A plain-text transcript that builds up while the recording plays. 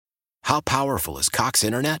How powerful is Cox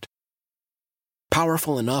Internet?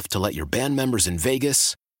 Powerful enough to let your band members in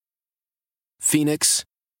Vegas, Phoenix,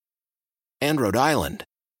 and Rhode Island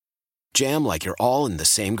jam like you're all in the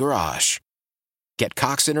same garage. Get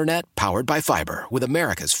Cox Internet powered by fiber with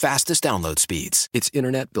America's fastest download speeds. It's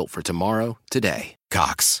internet built for tomorrow, today.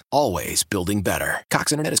 Cox, always building better.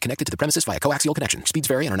 Cox Internet is connected to the premises via coaxial connection. Speeds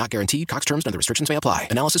vary and are not guaranteed. Cox terms and other restrictions may apply.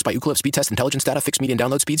 Analysis by Ookla Speed Test Intelligence Data. Fixed median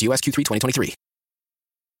download speeds. US Q3 2023.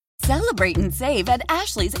 Celebrate and save at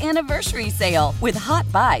Ashley's Anniversary Sale. With Hot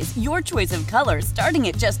Buys, your choice of colors starting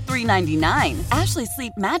at just $3.99. Ashley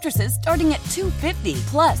Sleep mattresses starting at $2.50.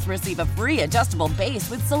 Plus, receive a free adjustable base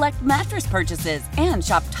with select mattress purchases. And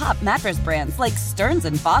shop top mattress brands like Stearns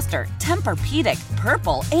 & Foster, Tempur-Pedic,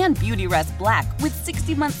 Purple, and Beautyrest Black with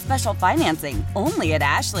 60-month special financing. Only at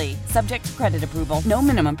Ashley. Subject to credit approval. No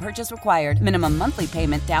minimum purchase required. Minimum monthly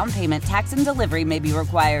payment, down payment, tax, and delivery may be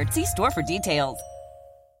required. See store for details.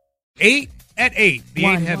 8 at 8. The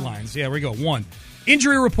 8 headlines. Yeah, we go. 1.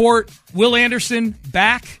 Injury report. Will Anderson,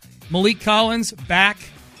 back. Malik Collins, back.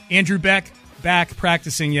 Andrew Beck, back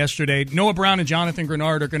practicing yesterday. Noah Brown and Jonathan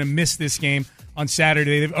Grenard are going to miss this game on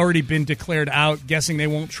Saturday. They've already been declared out, guessing they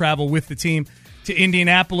won't travel with the team to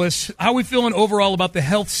Indianapolis. How are we feeling overall about the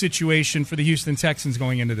health situation for the Houston Texans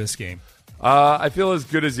going into this game? I feel as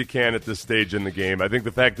good as you can at this stage in the game. I think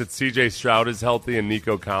the fact that C.J. Stroud is healthy and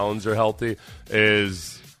Nico Collins are healthy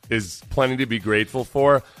is plenty to be grateful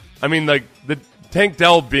for. I mean, like, the Tank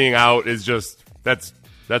Dell being out is just that's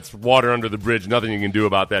water under the bridge. Nothing you can do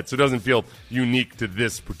about that. So it doesn't feel unique to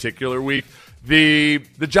this particular week. The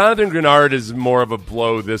Jonathan Grenard is more of a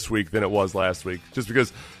blow this week than it was last week, just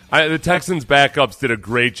because the Texans' backups did a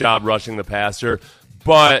great job rushing the passer,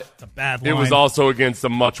 but it was also against a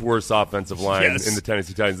much worse offensive line in the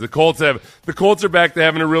Tennessee Titans. The Colts are back to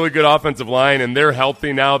having a really good offensive line, and they're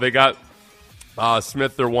healthy now. They got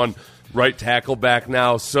Smith, their one right tackle, back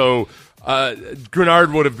now. So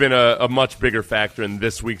Grenard would have been a much bigger factor in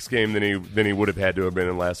this week's game than he would have had to have been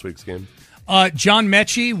in last week's game. John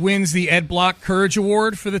Metchie wins the Ed Block Courage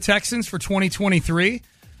Award for the Texans for 2023.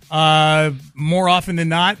 More often than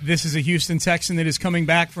not, this is a Houston Texan that is coming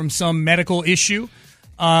back from some medical issue,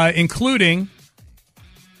 including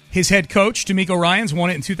his head coach, D'Amico Ryans, won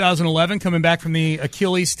it in 2011, coming back from the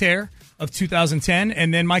Achilles tear of 2010,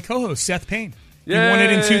 and then my co-host, Seth Payne. He won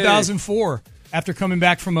it in 2004 after coming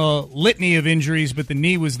back from a litany of injuries, but the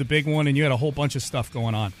knee was the big one, and you had a whole bunch of stuff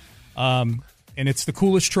going on. And it's the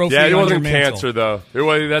coolest trophy on your mantle. Yeah, it wasn't cancer,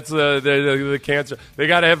 though. That's the cancer. They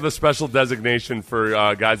got to have the special designation for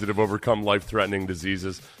guys that have overcome life-threatening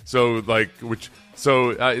diseases. So,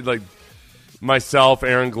 myself,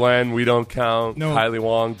 Aaron Glenn, we don't count. No. Kylie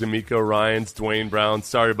Wong, D'Amico Ryans, Dwayne Brown.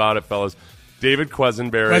 Sorry about it, fellas. David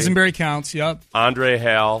Quesenberry. Quesenberry counts, yep. Andre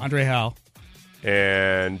Hal.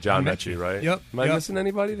 And John Metchie, right? Yep. Am I missing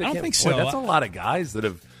anybody? I don't think so. Boy, that's a lot of guys that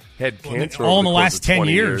have had cancer all in the course last of 10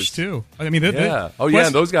 years, too. I mean, and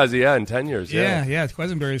those guys, in 10 years. Yeah.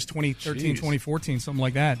 Quesenberry is 2013, 2014, something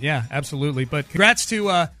like that. Yeah, absolutely. But congrats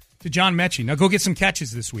to John Metchie. Now go get some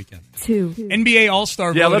catches this weekend. 2. NBA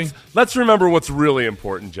All-Star voting. Yeah, let's remember what's really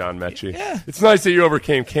important, John Metchie. Yeah. It's nice that you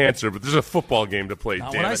overcame cancer, but there's a football game to play,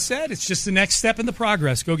 Not damn what it. I said. It's just the next step in the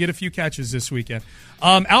progress. Go get a few catches this weekend.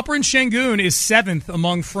 Alperen Şengün is 7th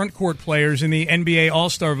among front court players in the NBA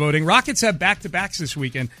All-Star voting. Rockets have back-to-backs this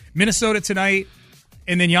weekend. Minnesota tonight,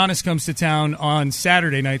 and then Giannis comes to town on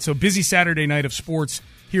Saturday night. So busy Saturday night of sports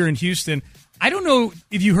here in Houston. I don't know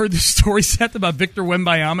if you heard the story, Seth, about Victor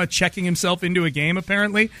Wembanyama checking himself into a game,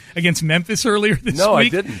 apparently, against Memphis earlier this week. No, I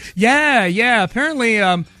didn't. Yeah. Apparently,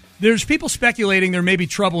 there's people speculating there may be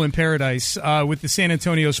trouble in paradise with the San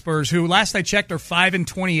Antonio Spurs, who, last I checked, are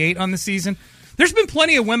 5-28 on the season. There's been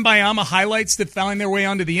plenty of Wembanyama highlights that found their way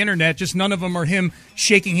onto the internet, just none of them are him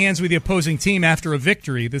shaking hands with the opposing team after a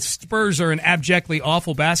victory. The Spurs are an abjectly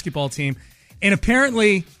awful basketball team, and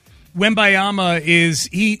apparently Wembanyama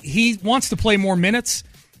he wants to play more minutes,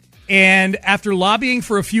 and after lobbying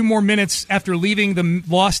for a few more minutes after leaving the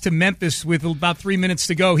loss to Memphis with about 3 minutes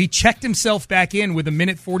to go, he checked himself back in with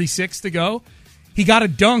 1:46 to go. He got a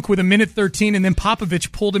dunk with 1:13, and then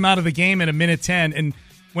Popovich pulled him out of the game at 1:10, and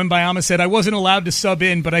Wembanyama said, I wasn't allowed to sub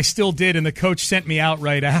in, but I still did, and the coach sent me out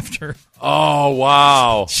right after. Oh,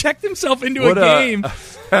 wow. Checked himself into a game.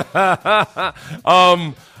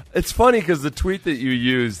 It's funny because the tweet that you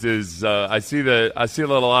used is I see that a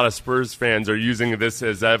lot of Spurs fans are using this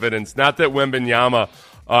as evidence. Not that Wembanyama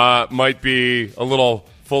might be a little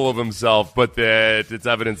full of himself, but that it's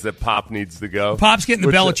evidence that Pop needs to go. Pop's getting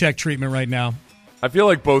the Belichick treatment right now. I feel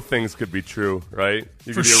like both things could be true, right?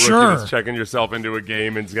 You could be a rookie that's checking yourself into a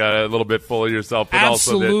game and it's got a little bit full of yourself. But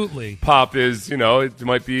Absolutely. Also that Pop is, it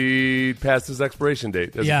might be past his expiration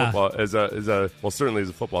date as a football, well, certainly as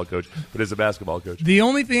a football coach, but as a basketball coach. The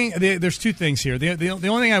only thing, there's two things here. The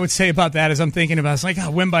only thing I would say about that is I'm thinking about, it's like,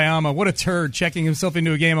 Wembayama, what a turd, checking himself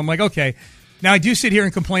into a game. I'm like, okay. Now, I do sit here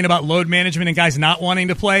and complain about load management and guys not wanting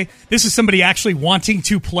to play. This is somebody actually wanting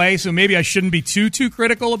to play, so maybe I shouldn't be too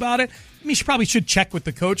critical about it. I mean, he probably should check with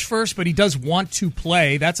the coach first, but he does want to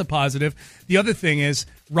play. That's a positive. The other thing is,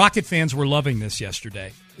 Rocket fans were loving this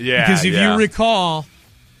yesterday. Yeah, because if you recall,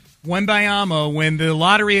 Wembayama, when the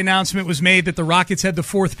lottery announcement was made that the Rockets had the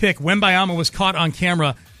 4th pick, Wembayama was caught on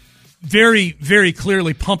camera very, very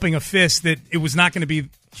clearly pumping a fist that it was not going to be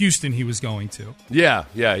Houston he was going to. Yeah,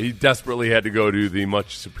 he desperately had to go to the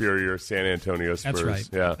much superior San Antonio Spurs. That's right.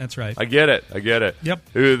 Yeah, that's right. I get it.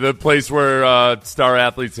 Yep. The place where star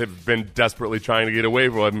athletes have been desperately trying to get away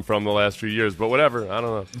from the last few years, but whatever. I don't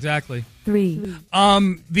know. Exactly. 3.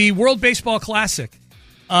 The World Baseball Classic.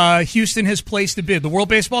 Houston has placed a bid. The World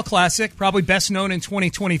Baseball Classic, probably best known in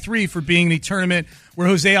 2023 for being the tournament where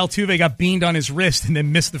Jose Altuve got beamed on his wrist and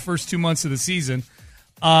then missed the first 2 months of the season.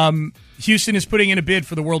 Houston is putting in a bid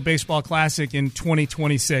for the World Baseball Classic in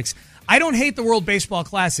 2026. I don't hate the World Baseball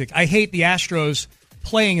Classic. I hate the Astros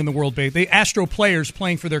playing in the Astro players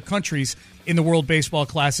playing for their countries in the World Baseball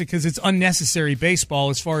Classic because it's unnecessary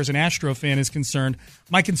baseball as far as an Astro fan is concerned.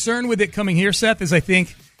 My concern with it coming here, Seth, is I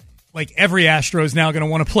think like every Astro is now going to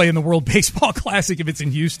want to play in the World Baseball Classic if it's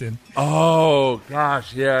in Houston. Oh,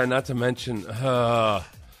 gosh, yeah, not to mention. Now,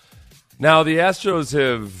 the Astros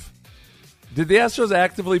have... Did the Astros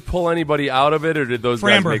actively pull anybody out of it, or did those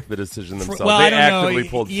guys make the decision themselves? Well, they I don't actively know.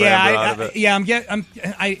 pulled Framber out of it? Yeah,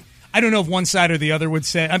 I don't know if one side or the other would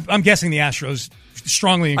say. I'm guessing the Astros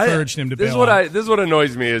strongly encouraged him to bail out. This is what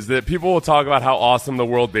annoys me is that people will talk about how awesome the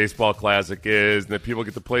World Baseball Classic is and that people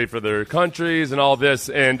get to play for their countries and all this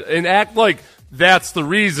and act like that's the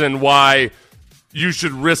reason why you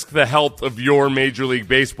should risk the health of your Major League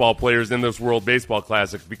Baseball players in this World Baseball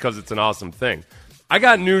Classic because it's an awesome thing. I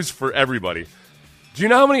got news for everybody. Do you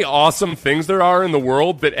know how many awesome things there are in the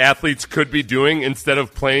world that athletes could be doing instead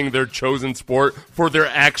of playing their chosen sport for their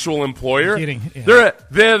actual employer?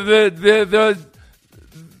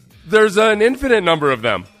 There's an infinite number of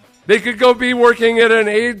them. They could go be working at an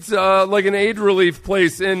AIDS, like an aid relief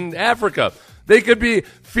place in Africa. They could be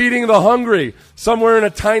feeding the hungry somewhere in a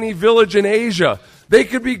tiny village in Asia. They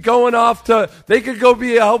could be going off to. They could go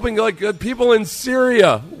be helping like people in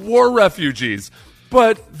Syria, war refugees.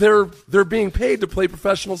 But they're being paid to play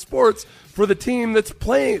professional sports for the team that's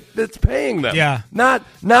paying them. Yeah.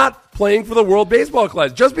 Not playing for the World Baseball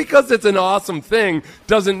Classic. Just because it's an awesome thing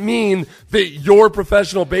doesn't mean that your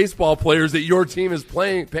professional baseball players that your team is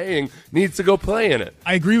paying needs to go play in it.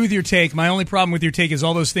 I agree with your take. My only problem with your take is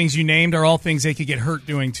all those things you named are all things they could get hurt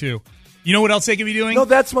doing too. You know what else they could be doing? No,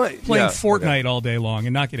 that's playing Fortnite all day long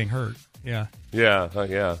and not getting hurt. Yeah. Yeah.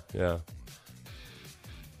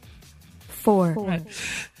 4.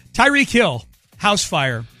 Tyreek Hill, house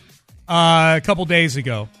fire, a couple days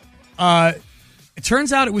ago. It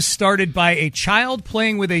turns out it was started by a child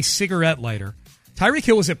playing with a cigarette lighter. Tyreek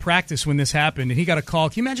Hill was at practice when this happened, and he got a call.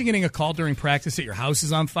 Can you imagine getting a call during practice that your house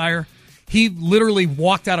is on fire? He literally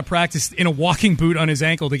walked out of practice in a walking boot on his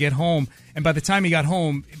ankle to get home, and by the time he got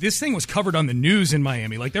home, this thing was covered on the news in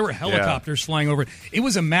Miami. Like, there were helicopters flying over it. It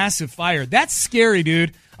was a massive fire. That's scary,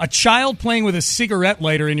 dude. A child playing with a cigarette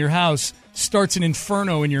lighter in your house starts an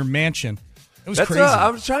inferno in your mansion. It was crazy. I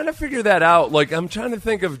was trying to figure that out. Like, I'm trying to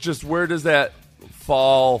think of just where does that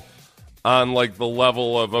fall on, like, the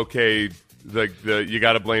level of, okay, you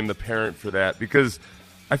got to blame the parent for that. Because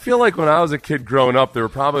I feel like when I was a kid growing up, there were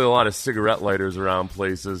probably a lot of cigarette lighters around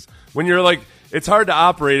places. When you're, like, it's hard to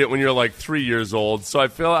operate it when you're, like, 3 years old. So I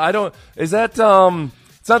feel, is that,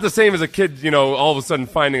 it's not the same as a kid, all of a sudden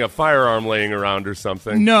finding a firearm laying around or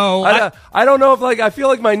something. No. I don't know if, I feel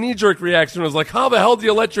like my knee-jerk reaction was like, how the hell do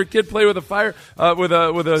you let your kid play with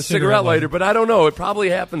a cigarette lighter? But I don't know. It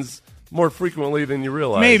probably happens more frequently than you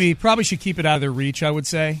realize. Maybe. Probably should keep it out of their reach, I would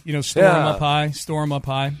say. Store them up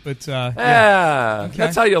high. But, okay.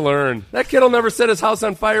 That's how you learn. That kid will never set his house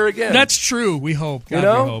on fire again. That's true. We hope. God,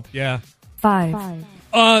 we hope. Yeah. 5.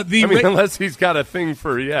 Unless he's got a thing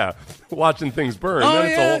for, watching things burn. Oh,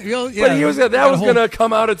 Then yeah. But he was going to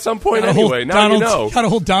come out at some point anyway. Now you know. Got a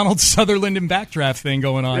whole Donald Sutherland and backdraft thing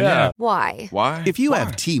going on. Yeah. Why? If you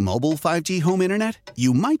have T-Mobile 5G home internet,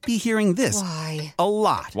 you might be hearing this Why? a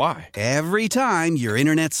lot. Why? Every time your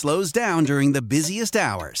internet slows down during the busiest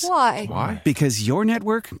hours. Why? Because your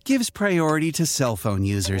network gives priority to cell phone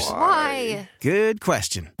users. Why? Good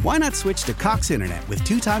question. Why not switch to Cox Internet with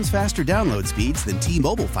 2 times faster download speeds than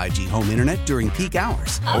T-Mobile 5G home internet during peak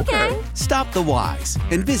hours? Okay. Stop the whys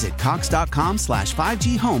and visit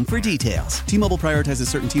cox.com/5G home for details. T-Mobile prioritizes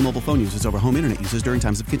certain T-Mobile phone users over home internet users during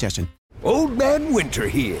times of congestion. Old Man Winter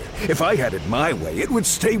here. If I had it my way, it would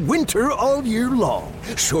stay winter all year long.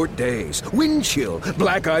 Short days, wind chill,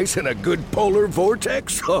 black ice, and a good polar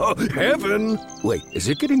vortex. Oh, heaven. Wait, is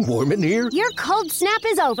it getting warm in here? Your cold snap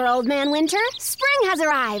is over, Old Man Winter. Spring has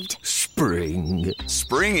arrived. Spring.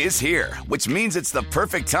 Spring is here, which means it's the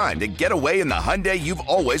perfect time to get away in the Hyundai you've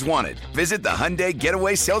always wanted. Visit the Hyundai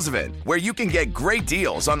Getaway Sales Event, where you can get great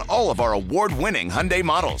deals on all of our award-winning Hyundai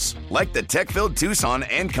models, like the tech-filled Tucson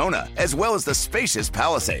and Kona, as well as the spacious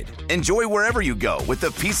Palisade. Enjoy wherever you go with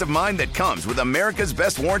the peace of mind that comes with America's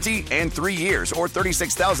best warranty and 3 years or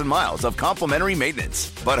 36,000 miles of complimentary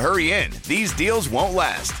maintenance. But hurry in, these deals won't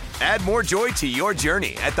last. Add more joy to your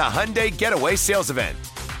journey at the Hyundai Getaway Sales Event.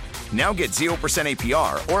 Now get 0%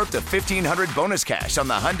 APR or up to $1,500 bonus cash on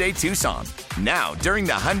the Hyundai Tucson. Now, during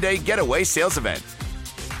the Hyundai Getaway Sales Event.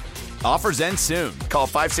 Offers end soon. Call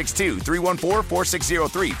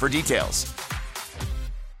 562-314-4603 for details.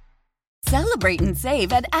 Celebrate and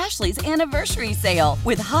save at Ashley's Anniversary Sale.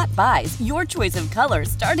 With Hot Buys, your choice of colors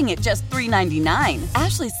starting at just $3.99.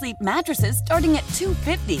 Ashley Sleep mattresses starting at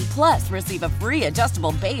 $2.50. Plus, receive a free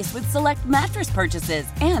adjustable base with select mattress purchases.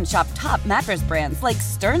 And shop top mattress brands like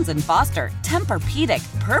Stearns & Foster,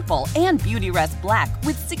 Tempur-Pedic, Purple, and Beautyrest Black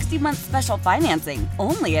with 60-month special financing.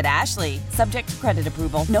 Only at Ashley. Subject to credit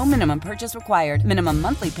approval. No minimum purchase required. Minimum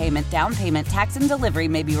monthly payment, down payment, tax, and delivery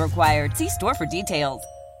may be required. See store for details.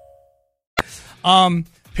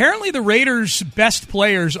 Apparently the Raiders' best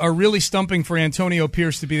players are really stumping for Antonio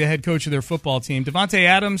Pierce to be the head coach of their football team. Devontae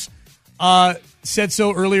Adams said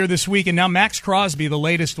so earlier this week, and now Max Crosby, the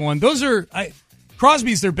latest one.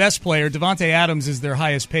 Crosby's their best player. Devontae Adams is their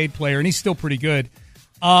highest paid player, and he's still pretty good.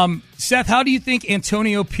 Seth, how do you think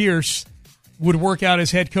Antonio Pierce would work out as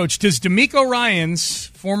head coach? Does DeMeco Ryans,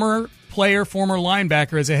 former player, former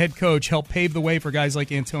linebacker, as a head coach, help pave the way for guys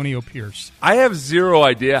like Antonio Pierce? I have zero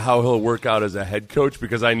idea how he'll work out as a head coach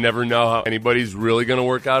because I never know how anybody's really going to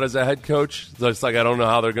work out as a head coach. It's like I don't know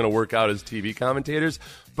how they're going to work out as TV commentators.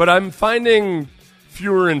 But I'm finding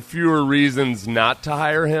fewer and fewer reasons not to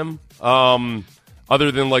hire him,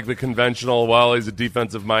 other than like the conventional, well, he's a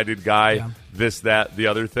defensive-minded guy, this, that, the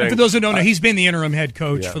other thing. And for those who don't know, he's been the interim head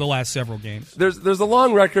coach for the last several games. There's a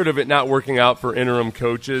long record of it not working out for interim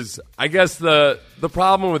coaches. I guess the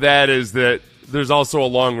problem with that is that there's also a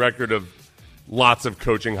long record of lots of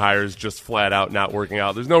coaching hires just flat out not working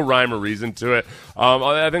out. There's no rhyme or reason to it.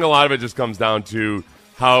 I think a lot of it just comes down to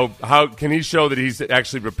how can he show that he's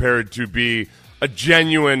actually prepared to be a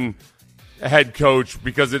genuine head coach,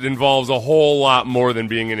 because it involves a whole lot more than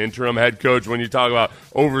being an interim head coach. When you talk about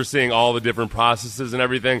overseeing all the different processes and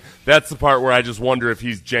everything, that's the part where I just wonder if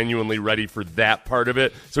he's genuinely ready for that part of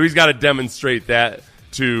it. So he's got to demonstrate that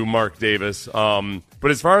to Mark Davis. But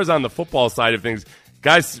as far as on the football side of things,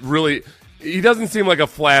 guys really, he doesn't seem like a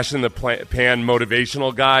flash in the pan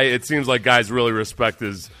motivational guy. It seems like guys really respect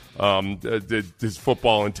his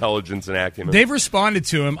football intelligence and acumen. They've responded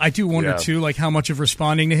to him. I do wonder, too, like how much of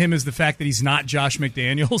responding to him is the fact that he's not Josh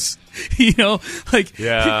McDaniels.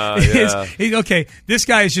 Okay, this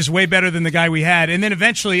guy is just way better than the guy we had. And then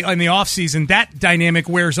eventually in the offseason, that dynamic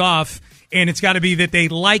wears off, and it's got to be that they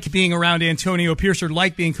like being around Antonio Pierce or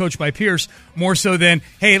like being coached by Pierce more so than,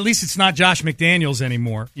 hey, at least it's not Josh McDaniels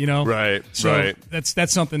anymore, you know? Right, so right.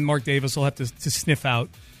 That's something Mark Davis will have to sniff out.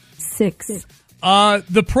 6.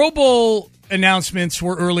 The Pro Bowl announcements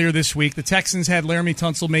were earlier this week. The Texans had Laramie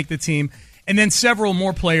Tunsil make the team, and then several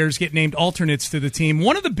more players get named alternates to the team.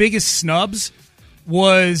 One of the biggest snubs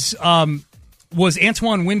was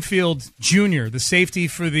Antoine Winfield Jr., the safety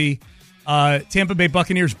for the Tampa Bay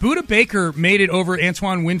Buccaneers. Budda Baker made it over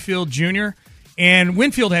Antoine Winfield Jr., and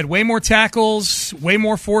Winfield had way more tackles, way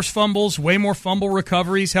more forced fumbles, way more fumble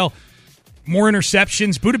recoveries, hell, more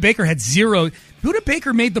interceptions. Budda Baker had 0. Budda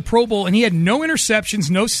Baker made the Pro Bowl, and he had no interceptions,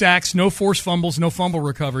 no sacks, no forced fumbles, no fumble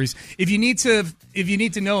recoveries. If you need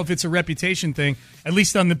to know if it's a reputation thing, at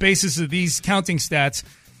least on the basis of these counting stats,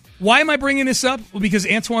 why am I bringing this up? Well, because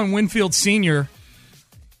Antoine Winfield Sr.,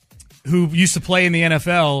 who used to play in the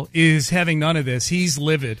NFL, is having none of this. He's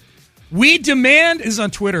livid. We demand, is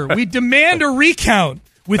on Twitter, we demand a recount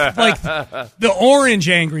with like the orange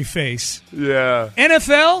angry face. Yeah.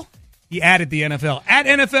 NFL, he added the NFL. At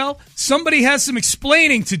NFL, somebody has some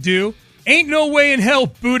explaining to do. Ain't no way in hell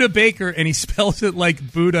Buddha Baker, and he spells it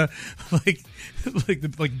like Buddha, like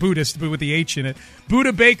Buddhist, but with the H in it.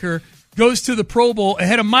 Buddha Baker goes to the Pro Bowl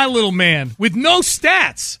ahead of my little man with no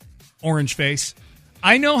stats. Orange face.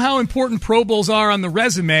 I know how important Pro Bowls are on the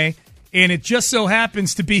resume, and it just so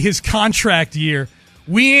happens to be his contract year.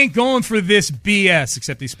 We ain't going for this BS,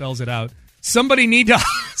 except he spells it out. Somebody need to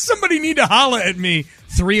holla at me.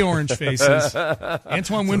 3 orange faces.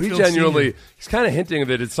 Antoine Winfield. So he genuinely, he's kind of hinting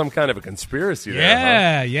that it's some kind of a conspiracy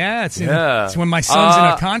there. Yeah. It's when my son's in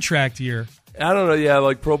a contract year. I don't know. Yeah,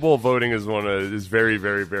 like Pro Bowl voting is very,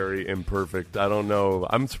 very, very imperfect. I don't know.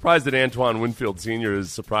 I'm surprised that Antoine Winfield Sr.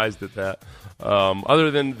 is surprised at that.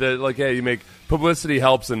 Other than that, like, hey, you make publicity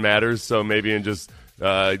helps and matters. So maybe in just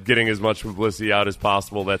getting as much publicity out as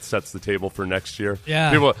possible, that sets the table for next year.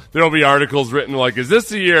 Yeah, there'll be articles written like, "Is this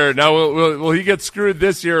the year? Now will he get screwed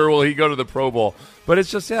this year, or will he go to the Pro Bowl?" But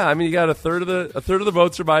it's just, yeah. I mean, you got a third of the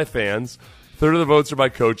votes are by fans, a third of the votes are by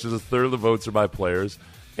coaches, a third of the votes are by players,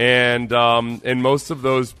 and most of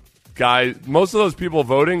those people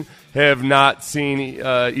voting have not seen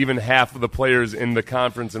even half of the players in the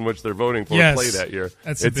conference in which they're voting for play that year.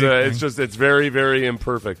 That's a big thing. It's very, very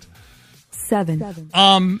imperfect. 7.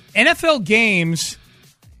 NFL games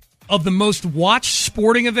of the most watched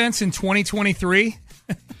sporting events in 2023,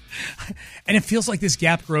 and it feels like this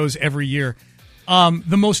gap grows every year.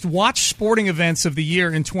 The most watched sporting events of the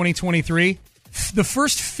year in 2023, the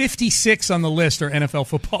first 56 on the list are NFL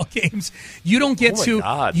football games. You don't get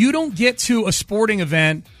to a sporting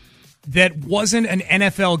event that wasn't an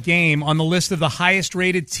NFL game on the list of the highest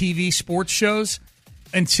rated TV sports shows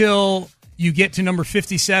until you get to number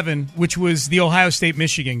 57, which was the Ohio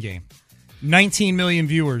State-Michigan game. 19 million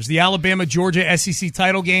viewers. The Alabama-Georgia SEC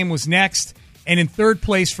title game was next. And in third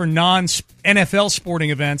place for non-NFL sporting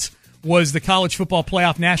events was the College Football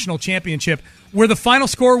Playoff National Championship, where the final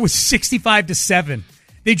score was 65-7.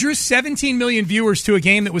 They drew 17 million viewers to a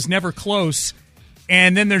game that was never close,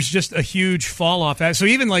 and then there's just a huge fall-off. So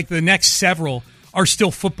even like the next several are still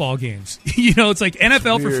football games. It's like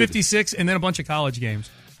NFL for 56 and then a bunch of college games.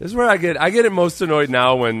 This is where I get it most annoyed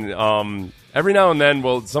now when every now and then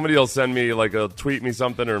somebody will send me like a tweet me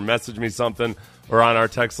something or message me something, or on our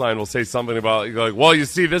text line will say something about like, well, you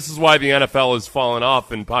see, this is why the NFL has fallen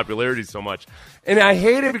off in popularity so much. And I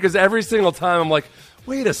hate it because every single time I'm like,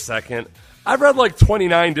 wait a second, I've read like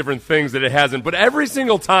 29 different things that it hasn't, but every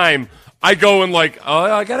single time I go and like, oh,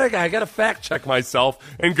 I gotta fact check myself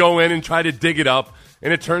and go in and try to dig it up.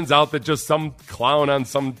 And it turns out that just some clown on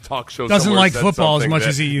some talk show doesn't like football as much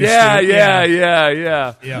as he used to.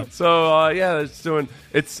 Yeah. So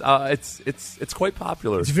it's quite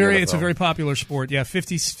popular. It's a very popular sport. Yeah,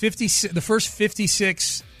 50 the first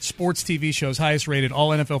 56 sports TV shows, highest rated, all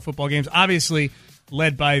NFL football games. Obviously,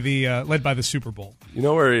 led by the Super Bowl. You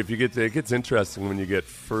know where it gets interesting when you get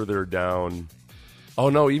further down. Oh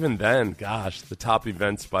no, even then, gosh, the top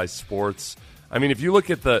events by sports. I mean, if you look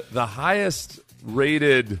at the highest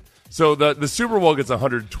rated, so the Super Bowl gets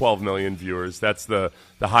 112 million viewers. That's the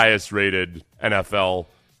highest rated NFL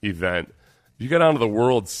event. You get onto the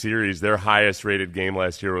World Series, their highest rated game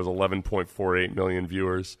last year was 11.48 million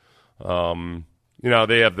viewers. They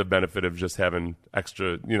have the benefit of just having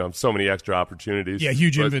extra, so many extra opportunities. Yeah,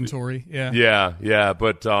 huge inventory. Yeah.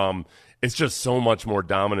 But it's just so much more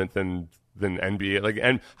dominant than NBA.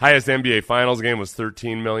 And highest NBA Finals game was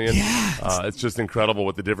 13 million. Yeah. It's just incredible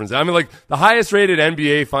what the difference is. I mean, like the highest rated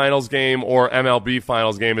NBA Finals game or MLB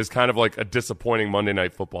Finals game is kind of like a disappointing Monday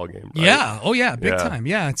Night Football game. Right? Yeah. Oh yeah, big time.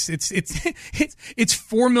 Yeah, it's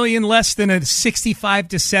 4 million less than a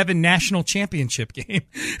 65-7 national championship game.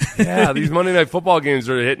 Yeah, these Monday Night Football games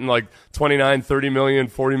are hitting like 29, 30 million,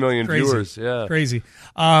 40 million viewers. Yeah, crazy.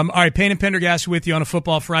 All right, Payne and Pendergast with you on a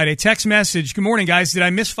Football Friday. Text message. Good morning, guys. Did I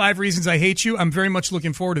miss 5 reasons I hate you? I'm very much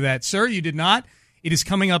looking forward to that. Sir, you did not. It is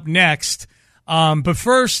coming up next. But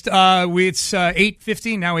first, it's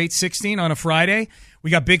 8:15, now 8:16 on a Friday.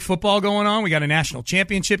 We got big football going on. We got a national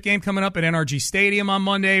championship game coming up at NRG Stadium on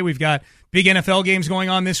Monday. We've got big NFL games going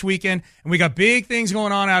on this weekend. And we got big things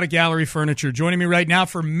going on out of Gallery Furniture. Joining me right now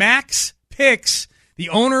for Mack's Picks, the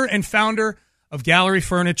owner and founder of Gallery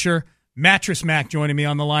Furniture, Mattress Mack, joining me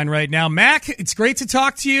on the line right now. Mack, it's great to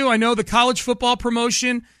talk to you. I know the college football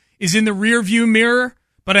promotion is in the rearview mirror,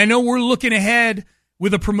 but I know we're looking ahead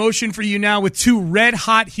with a promotion for you now with 2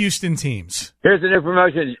 red-hot Houston teams. Here's the new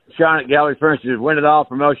promotion, Sean at Gallery Furniture, Win It All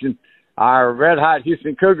promotion. Our red-hot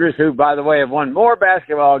Houston Cougars, who, by the way, have won more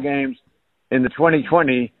basketball games in the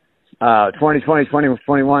 2020 2020,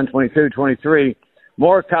 2021, 22, 23,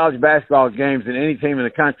 more college basketball games than any team in the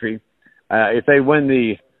country. If they win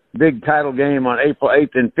the big title game on April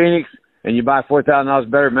 8th in Phoenix, and you buy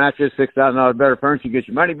 $4,000 better mattress, $6,000 better furniture, you get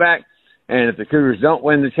your money back. And if the Cougars don't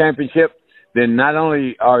win the championship, then not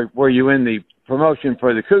only were you in the promotion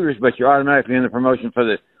for the Cougars, but you're automatically in the promotion for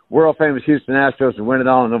the world-famous Houston Astros to win it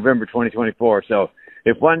all in November 2024. So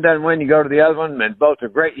if one doesn't win, you go to the other one, and both are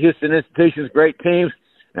great Houston institutions, great teams,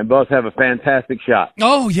 and both have a fantastic shot.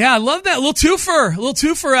 Oh, yeah, I love that. A little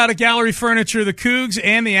twofer out of Gallery Furniture, the Cougs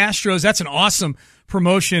and the Astros. That's an awesome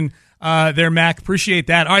promotion there, Mac. Appreciate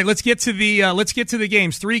that. All right, let's get to the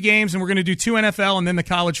games. 3 games, and we're going to do 2 NFL and then the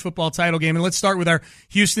college football title game. And let's start with our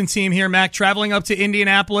Houston team here, Mac, traveling up to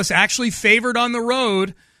Indianapolis, actually favored on the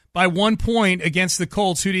road by 1 point against the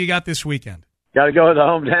Colts. Who do you got this weekend? Got to go with the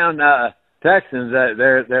hometown Texans.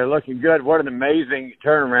 They're looking good. What an amazing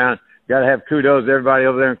turnaround. Got to have kudos to everybody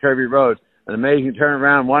over there in Kirby Road. An amazing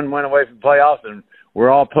turnaround. 1 win away from playoffs, and we're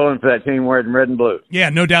all pulling for that team wearing red and blue. Yeah,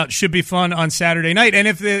 no doubt. Should be fun on Saturday night. And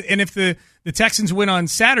if the Texans win on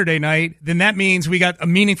Saturday night, then that means we got a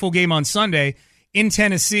meaningful game on Sunday in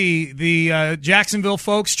Tennessee. The Jacksonville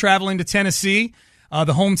folks traveling to Tennessee.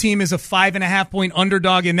 The home team is a 5.5-point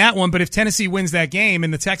underdog in that one. But if Tennessee wins that game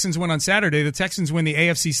and the Texans win on Saturday, the Texans win the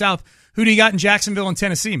AFC South. Who do you got in Jacksonville and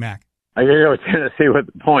Tennessee, Mac? I gotta go with Tennessee with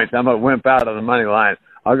the points. I'm gonna wimp out on the money line.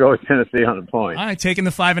 I'll go with Tennessee on the point. All right, taking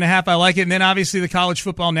the 5.5. I like it. And then obviously the college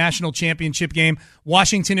football national championship game,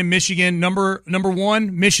 Washington and Michigan. Number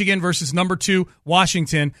 1, Michigan versus number 2,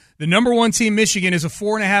 Washington. The number 1 team, Michigan, is a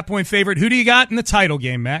 4.5-point favorite. Who do you got in the title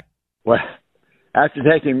game, Mac? Well, after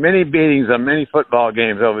taking many beatings on many football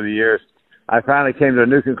games over the years, I finally came to a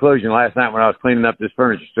new conclusion last night when I was cleaning up this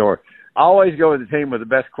furniture store. Always go with the team with the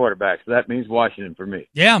best quarterback, so that means Washington for me.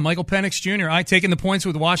 Yeah, Michael Penix Jr. I taking the points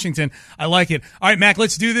with Washington. I like it. All right, Mac,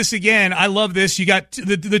 let's do this again. I love this. You got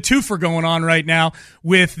the twofer going on right now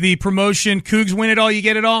with the promotion. Cougs win it all, you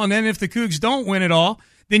get it all. And then if the Cougs don't win it all,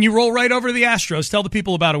 then you roll right over the Astros. Tell the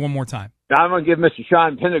people about it one more time. Now, I'm going to give Mr.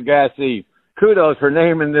 Sean Pendergrass the kudos for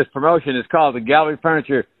naming this promotion. It's called the Gallery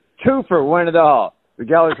Furniture Twofer Win It All. The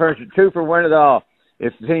Gallery Furniture Twofer Win It All.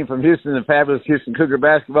 It's the team from Houston, the fabulous Houston Cougar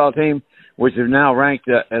basketball team, which is now ranked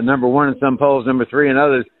at number 1 in some polls, number 3 in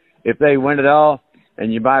others. If they win it all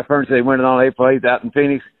and you buy furniture, they win it on April 8th out in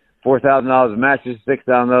Phoenix, $4,000 of mattress,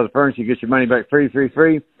 $6,000 of furniture, you get your money back free.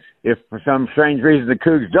 If for some strange reason the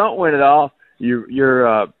Cougs don't win it all,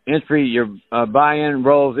 your buy-in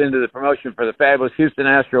rolls into the promotion for the fabulous Houston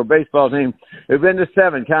Astro baseball team. They've been to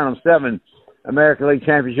 7 American League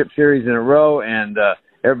Championship Series in a row, and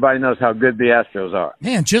everybody knows how good the Astros are.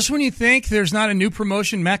 Man, just when you think there's not a new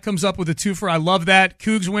promotion, Matt comes up with a twofer. I love that.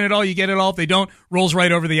 Cougs win it all, you get it all. If they don't, rolls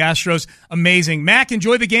right over the Astros. Amazing. Mac,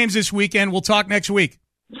 enjoy the games this weekend. We'll talk next week.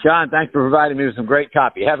 Sean, thanks for providing me with some great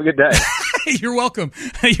copy. Have a good day. You're welcome.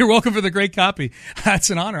 You're welcome for the great copy.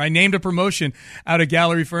 That's an honor. I named a promotion out of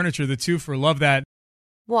Gallery Furniture, the twofer. Love that.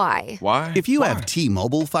 Why? If you have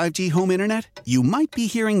T-Mobile 5G home internet, you might be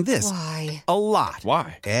hearing this a lot.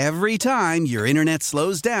 Why? Every time your internet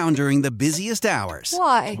slows down during the busiest hours.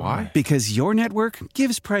 Why? Because your network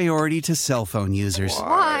gives priority to cell phone users.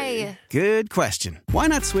 Why? Good question. Why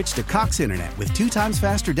not switch to Cox Internet with 2 times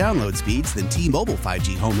faster download speeds than T-Mobile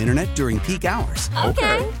 5G home internet during peak hours?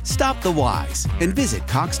 Okay. Stop the whys and visit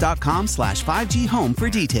cox.com/5G home for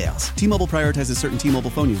details. T-Mobile prioritizes certain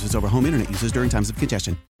T-Mobile phone users over home internet users during times of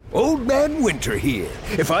congestion. Old Man Winter here.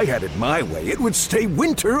 If I had it my way, it would stay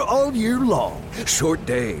winter all year long. Short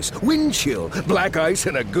days, wind chill, black ice,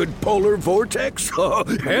 and a good polar vortex. Oh,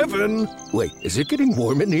 heaven. Wait, is it getting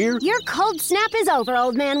warm in here? Your cold snap is over,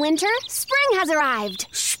 Old Man Winter. Spring has arrived.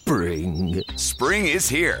 Spring. Spring is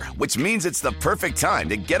here, which means it's the perfect time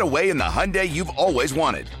to get away in the Hyundai you've always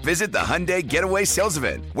wanted. Visit the Hyundai Getaway Sales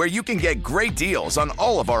Event, where you can get great deals on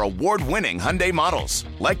all of our award-winning Hyundai models,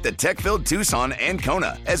 like the tech-filled Tucson and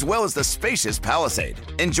Kona, as well as the spacious Palisade.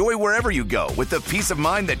 Enjoy wherever you go with the peace of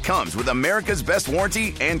mind that comes with America's best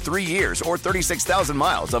warranty and 3 years or 36,000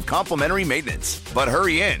 miles of complimentary maintenance. But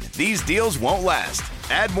hurry in, these deals won't last.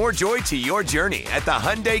 Add more joy to your journey at the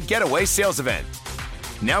Hyundai Getaway Sales Event.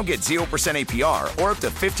 Now get 0% APR or up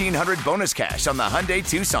to $1,500 bonus cash on the Hyundai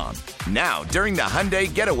Tucson. Now, during the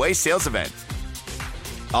Hyundai Getaway Sales Event.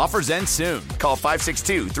 Offers end soon. Call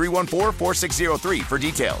 562-314-4603 for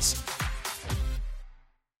details.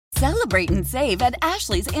 Celebrate and save at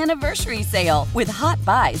Ashley's Anniversary Sale. With Hot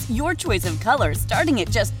Buys, your choice of colors starting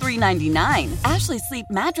at just $3.99. Ashley Sleep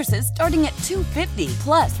mattresses starting at $2.50.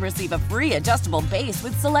 Plus, receive a free adjustable base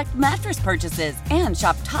with select mattress purchases. And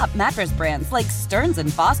shop top mattress brands like Stearns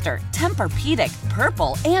 & Foster, Tempur-Pedic,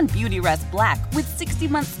 Purple, and Beautyrest Black with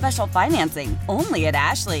 60-month special financing. Only at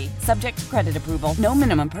Ashley. Subject to credit approval. No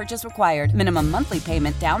minimum purchase required. Minimum monthly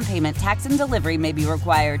payment, down payment, tax, and delivery may be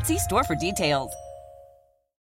required. See store for details.